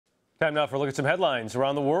Time now for a look at some headlines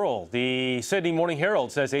around the world. The Sydney Morning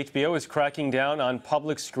Herald says HBO is cracking down on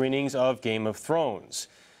public screenings of Game of Thrones.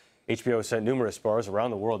 HBO sent numerous bars around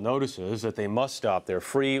the world notices that they must stop their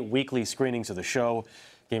free weekly screenings of the show.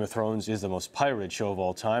 Game of Thrones is the most pirated show of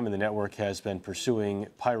all time, and the network has been pursuing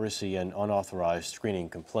piracy and unauthorized screening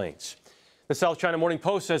complaints. The South China Morning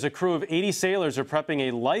Post says a crew of 80 sailors are prepping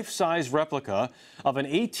a life-size replica of an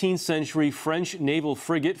 18th century French naval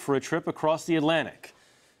frigate for a trip across the Atlantic.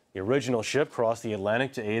 The original ship crossed the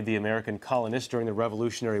Atlantic to aid the American colonists during the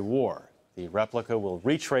Revolutionary War. The replica will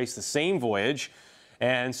retrace the same voyage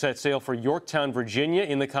and set sail for Yorktown, Virginia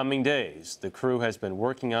in the coming days. The crew has been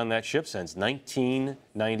working on that ship since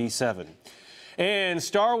 1997. And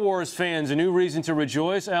Star Wars fans, a new reason to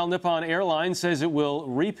rejoice. All Nippon Airlines says it will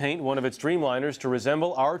repaint one of its Dreamliners to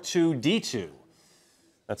resemble R2-D2.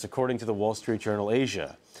 That's according to the Wall Street Journal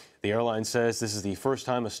Asia. The airline says this is the first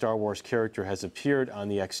time a Star Wars character has appeared on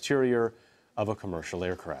the exterior of a commercial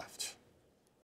aircraft.